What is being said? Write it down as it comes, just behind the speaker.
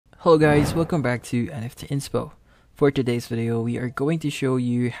Hello guys, welcome back to NFT Inspo. For today's video, we are going to show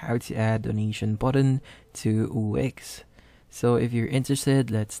you how to add donation button to Wix. So if you're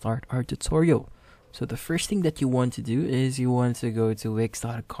interested, let's start our tutorial. So the first thing that you want to do is you want to go to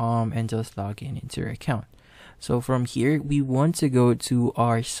wix.com and just log in into your account. So from here, we want to go to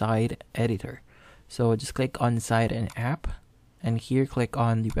our site editor. So just click on site and app, and here click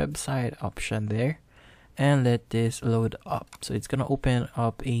on the website option there. And let this load up. So it's gonna open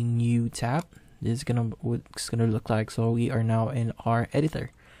up a new tab. This is what it's gonna look like. So we are now in our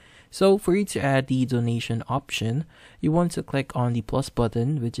editor. So for you to add the donation option, you want to click on the plus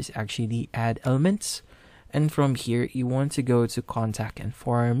button, which is actually the add elements. And from here, you want to go to contact and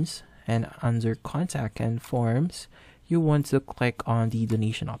forms. And under contact and forms, you want to click on the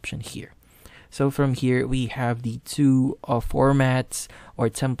donation option here. So from here, we have the two formats or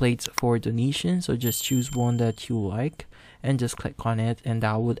templates for donation. So just choose one that you like and just click on it, and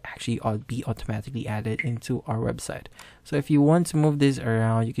that would actually be automatically added into our website. So if you want to move this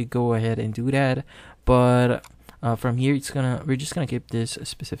around, you could go ahead and do that. But from here, we're just gonna keep this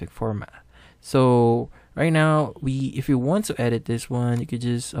specific format. So right now, if you want to edit this one, you could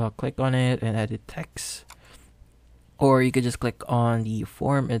just click on it and edit text. Or you could just click on the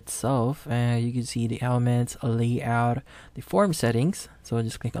form itself and you can see the elements, layout, the form settings. So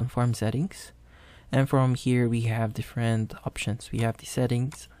just click on form settings. And from here, we have different options. We have the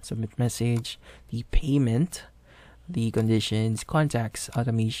settings, submit message, the payment, the conditions, contacts,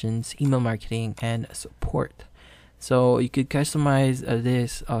 automations, email marketing, and support. So you could customize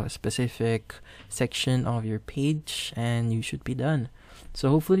this specific section of your page and you should be done. So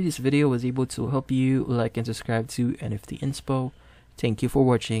hopefully this video was able to help you. Like and subscribe to NFT Inspo. Thank you for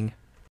watching.